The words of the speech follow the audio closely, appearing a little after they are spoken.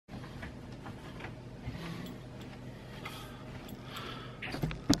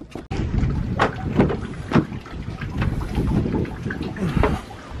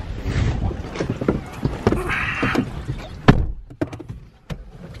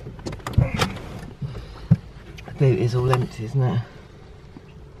boot is all empty, isn't it?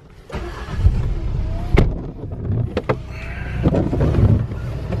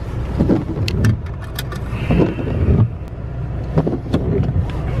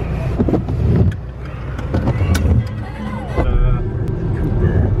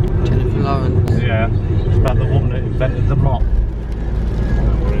 Yeah, it's about the woman that invented the mop.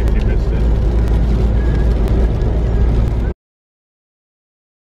 Or if you missed it.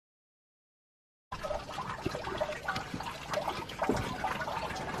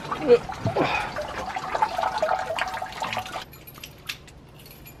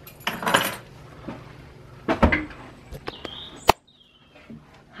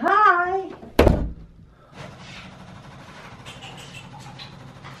 Hi!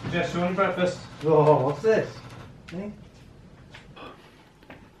 Jess, you want breakfast? Oh, what's this? Me?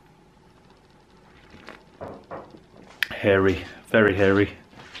 Hairy, very hairy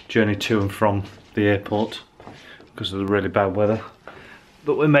journey to and from the airport because of the really bad weather.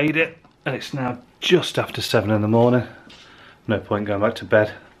 But we made it, and it's now just after 7 in the morning. No point going back to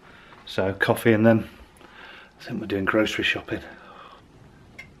bed. So coffee, and then I think we're doing grocery shopping.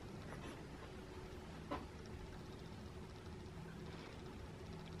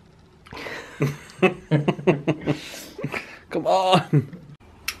 Come on!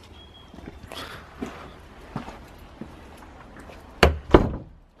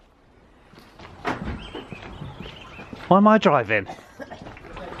 Why am I driving?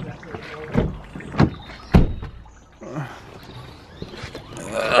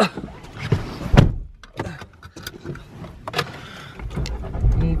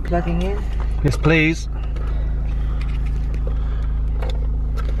 Are you plugging in? Yes, please.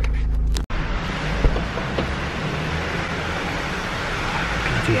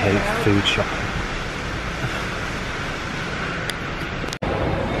 Bloody hate food shopping.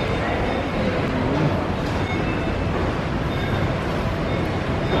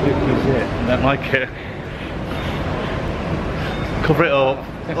 This is it. I don't like it. Cover it up.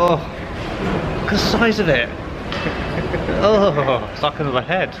 Oh, look at the size of it. Oh, it's like another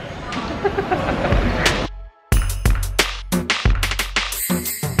head.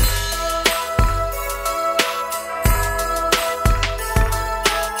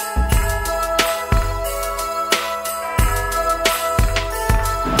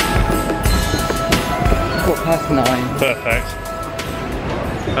 ~9. Perfect.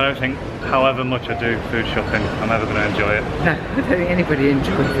 I don't think, however much I do food shopping, I'm ever going to enjoy it. No, I don't think anybody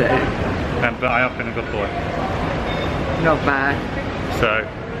enjoys it. But I have been a good boy. Not bad. So,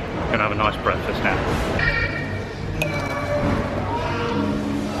 I'm going to have a nice breakfast now.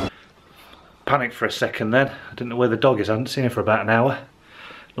 Panicked for a second then. I didn't know where the dog is. I hadn't seen her for about an hour.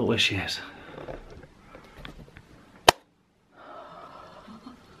 Look where she is.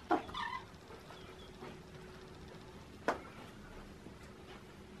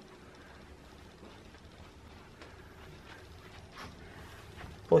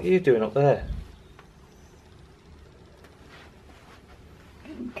 What are you doing up there?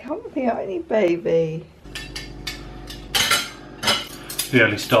 Comfy, aren't you, baby? The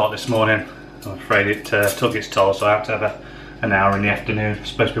early start this morning. I'm afraid it took its toll, so I had to have an hour in the afternoon. I was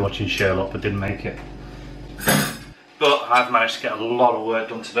supposed to be watching Sherlock, but didn't make it. But I've managed to get a lot of work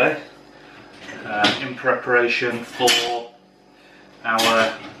done today in preparation for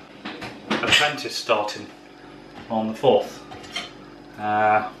our apprentice starting on the 4th.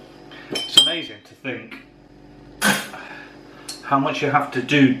 It's amazing to think how much you have to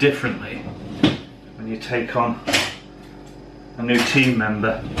do differently when you take on a new team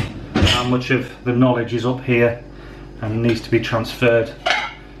member, how much of the knowledge is up here and needs to be transferred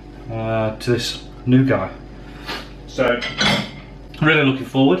to this new guy. So really looking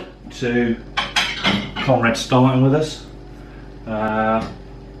forward to Conrad starting with us.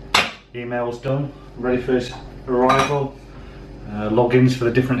 Email's done, ready for his arrival. Logins for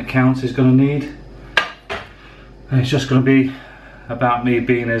the different accounts he's going to need, and it's just going to be about me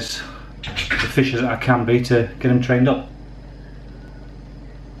being as efficient as I can be to get him trained up.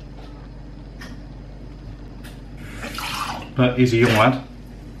 But he's a young lad,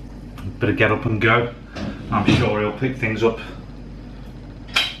 better get up and go. I'm sure he'll pick things up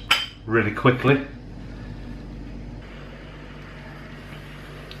really quickly.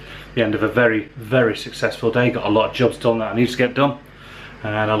 The end of a very, very successful day. Got a lot of jobs done that I need to get done,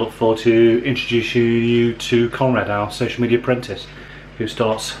 and I look forward to introducing you to Conrad, our social media apprentice, who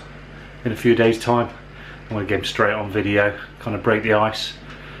starts in a few days' time. I'm going to get him straight on video, kind of break the ice.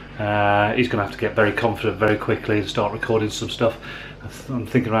 He's going to have to get very confident very quickly and start recording some stuff. I'm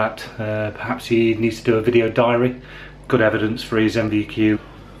thinking about perhaps he needs to do a video diary. Good evidence for his MVQ.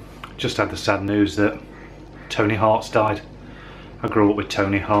 Just had the sad news that Tony Hart's died. I grew up with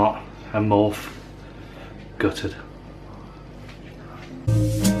Tony Hart and Morph. Gutted.